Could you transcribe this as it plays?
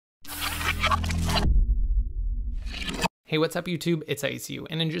Hey, what's up YouTube? It's ICU,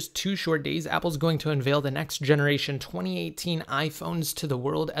 and in just 2 short days, Apple's going to unveil the next generation 2018 iPhones to the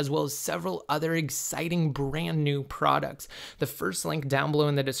world, as well as several other exciting brand new products. The first link down below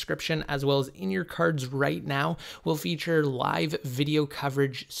in the description, as well as in your cards right now, will feature live video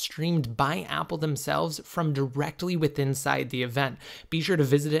coverage streamed by Apple themselves from directly within inside the event. Be sure to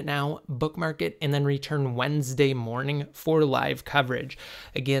visit it now, bookmark it, and then return Wednesday morning for live coverage.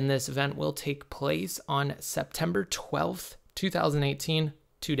 Again, this event will take place on September 12th, 2018,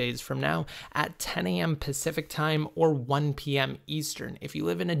 2 days from now, at 10 a.m. Pacific time or 1 p.m. Eastern. If you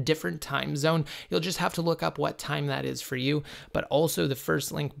live in a different time zone, you'll just have to look up what time that is for you. But also the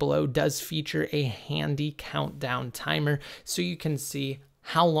first link below does feature a handy countdown timer so you can see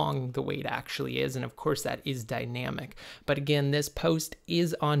how long the wait actually is, and of course that is dynamic. But again, this post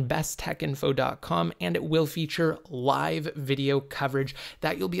is on besttechinfo.com, and it will feature live video coverage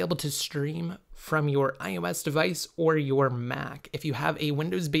that you'll be able to stream from your iOS device or your Mac. If you have a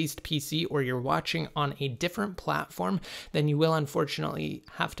Windows-based PC or you're watching on a different platform, then you will unfortunately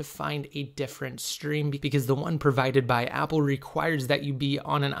have to find a different stream, because the one provided by Apple requires that you be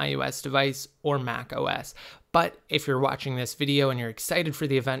on an iOS device or Mac OS. But if you're watching this video and you're excited for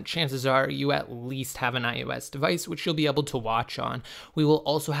the event, chances are you at least have an iOS device, which you'll be able to watch on. We will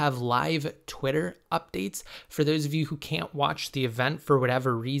also have live Twitter updates. For those of you who can't watch the event for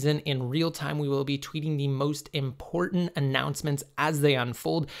whatever reason, in real time, we will be tweeting the most important announcements as they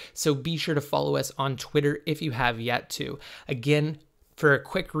unfold. So be sure to follow us on Twitter if you have yet to. Again, for a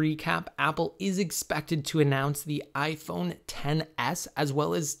quick recap, Apple is expected to announce the iPhone XS as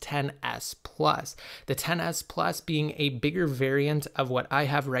well as XS Plus. The XS Plus being a bigger variant of what I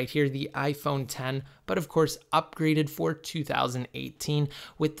have right here, the iPhone X, but of course upgraded for 2018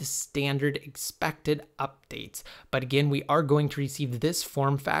 with the standard expected updates. But again, we are going to receive this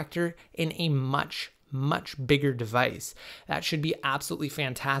form factor in a much bigger device. That should be absolutely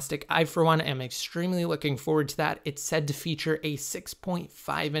fantastic. I, for one, am extremely looking forward to that. It's said to feature a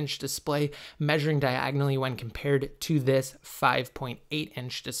 6.5-inch display measuring diagonally when compared to this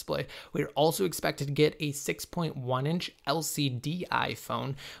 5.8-inch display. We're also expected to get a 6.1-inch LCD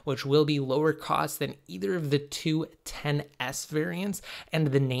iPhone, which will be lower cost than either of the two XS variants, and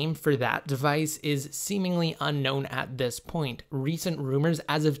the name for that device is seemingly unknown at this point. Recent rumors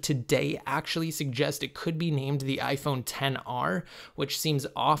as of today actually suggest it could be named the iPhone XR, which seems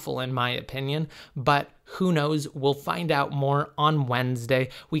awful in my opinion, but who knows? We'll find out more on Wednesday.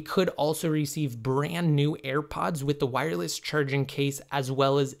 We could also receive brand new AirPods with the wireless charging case as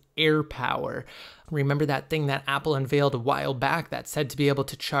well as AirPower. Remember that thing that Apple unveiled a while back that said to be able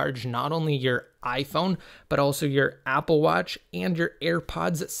to charge not only your iPhone, but also your Apple Watch and your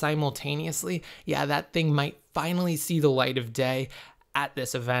AirPods simultaneously? Yeah, that thing might finally see the light of day at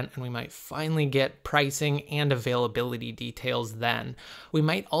this event, and we might finally get pricing and availability details then. We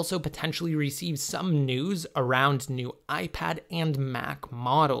might also potentially receive some news around new iPad and Mac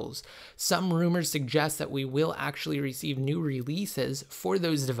models. Some rumors suggest that we will actually receive new releases for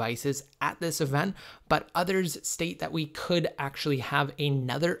those devices at this event, but others state that we could actually have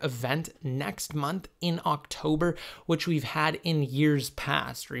another event next month in October, which we've had in years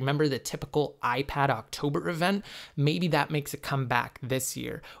past. Remember the typical iPad October event? Maybe that makes a comeback this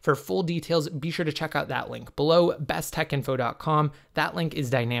year. For full details, be sure to check out that link below, besttechinfo.com. That link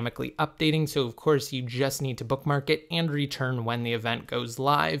is dynamically updating, so of course you just need to bookmark it and return when the event goes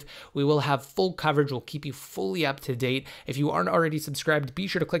live. We will have full coverage. We'll keep you fully up to date. If you aren't already subscribed, be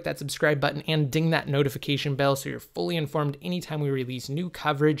sure to click that subscribe button and ding that notification bell so you're fully informed anytime we release new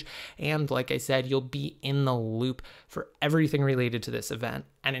coverage. And like I said, you'll be in the loop for everything related to this event.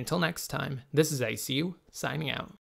 And until next time, this is ICU signing out.